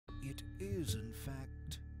It is, in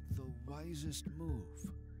fact, the wisest move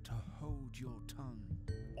to hold your tongue.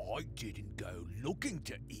 I didn't go looking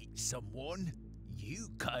to eat someone. You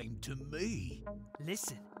came to me.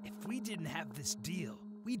 Listen, if we didn't have this deal,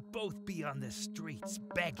 we'd both be on the streets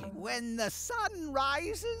begging. When the sun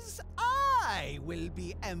rises, I will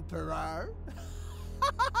be emperor.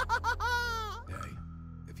 Hey,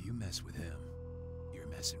 if you mess with him, you're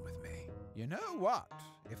messing with me. You know what?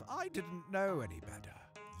 If I didn't know any better,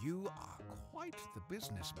 you are quite the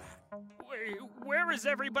businessman. Wait, where is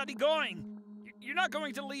everybody going? You're not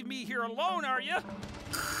going to leave me here alone, are you?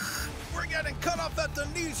 We're getting cut off at the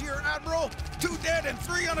knees here, Admiral. 2 dead and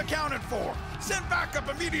 3 unaccounted for. Send backup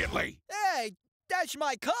immediately. Hey, that's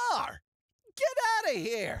my car. Get out of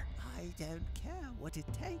here. I don't care what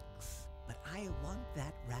it takes, but I want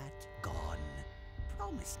that rat gone.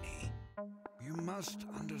 Promise me. You must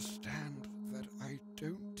understand that I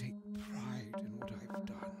don't take pride in what I've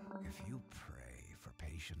done. If you pray for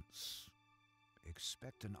patience,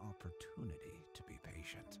 expect an opportunity to be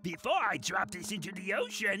patient. Before I drop this into the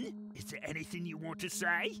ocean, is there anything you want to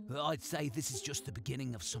say? I'd say this is just the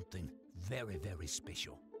beginning of something very, very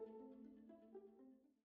special.